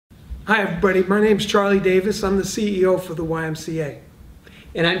Hi everybody, my name's Charlie Davis. I'm the CEO for the YMCA.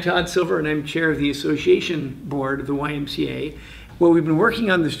 And I'm Todd Silver, and I'm chair of the association board of the YMCA. Well, we've been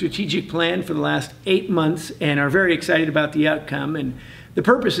working on the strategic plan for the last 8 months and are very excited about the outcome. And the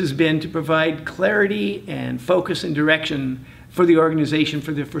purpose has been to provide clarity and focus and direction for the organization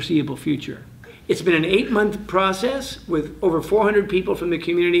for the foreseeable future. It's been an 8-month process with over 400 people from the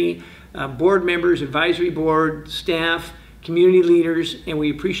community, board members, advisory board, staff, community leaders, and we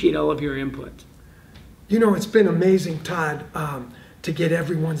appreciate all of your input. You know, it's been amazing, Todd, to get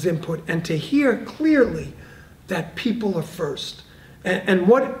everyone's input and to hear clearly that people are first. And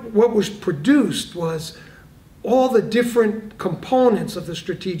what was produced was all the different components of the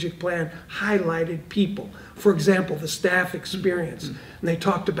strategic plan highlighted people. For example, the staff experience. And they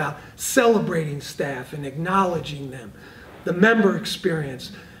talked about celebrating staff and acknowledging them. The member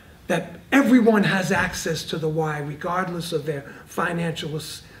experience, that everyone has access to the Y regardless of their financial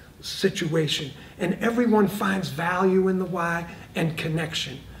situation. And everyone finds value in the Y and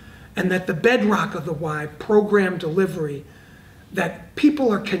connection. And that the bedrock of the Y, program delivery, that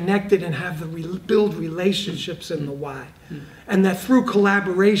people are connected and have build relationships in the Y. And that through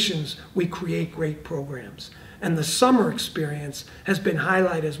collaborations, we create great programs. And the summer experience has been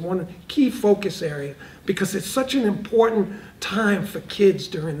highlighted as one key focus area because it's such an important time for kids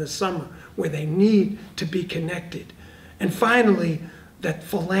during the summer where they need to be connected. And finally, that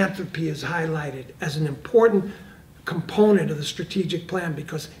philanthropy is highlighted as an important component of the strategic plan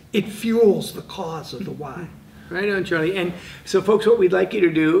because it fuels the cause of the Y. Right on, Charlie. And so folks, what we'd like you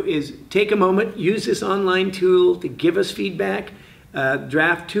to do is take a moment, use this online tool to give us feedback.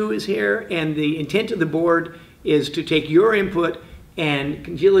 Draft 2 is here, and the intent of the board is to take your input and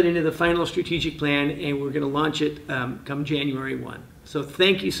congeal it into the final strategic plan, and we're going to launch it come January 1. So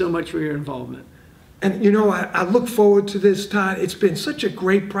thank you so much for your involvement. And you know, I look forward to this, Todd. It's been such a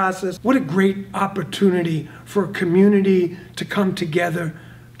great process. What a great opportunity for a community to come together,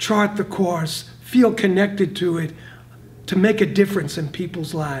 chart the course, feel connected to it, to make a difference in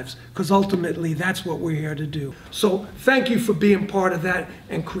people's lives, because ultimately that's what we're here to do. So thank you for being part of that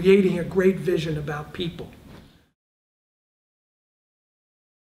and creating a great vision about people.